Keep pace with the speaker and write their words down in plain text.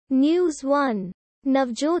News 1.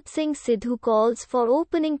 Navjot Singh Sidhu calls for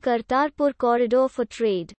opening Kartarpur corridor for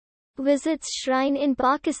trade. Visits shrine in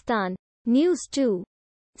Pakistan. News 2.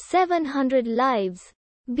 700 lives.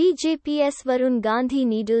 BJP's Varun Gandhi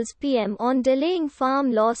needles PM on delaying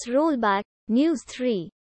farm loss rollback. News 3.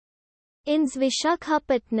 INS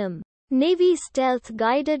Visakhapatnam. Navy stealth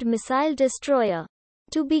guided missile destroyer.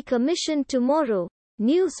 To be commissioned tomorrow.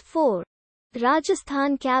 News 4.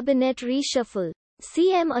 Rajasthan cabinet reshuffle.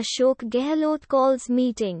 CM Ashok Gehlot calls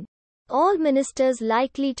meeting. All ministers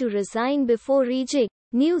likely to resign before rejig.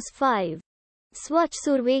 News 5. Swachh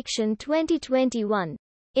Survekshan 2021.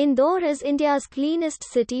 Indore is India's cleanest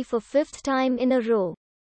city for fifth time in a row.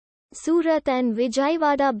 Surat and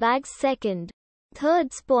Vijaywada bags second.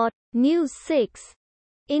 Third spot. News 6.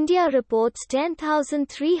 India reports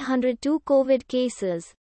 10,302 COVID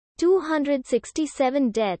cases.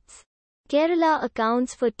 267 deaths. Kerala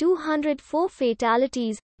accounts for 204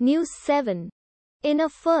 fatalities. News 7. In a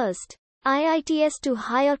first. IITs to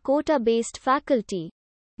hire quota-based faculty.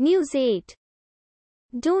 News 8.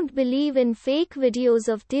 Don't believe in fake videos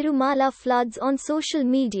of Tirumala floods on social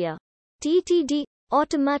media. TTD,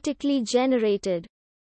 automatically generated.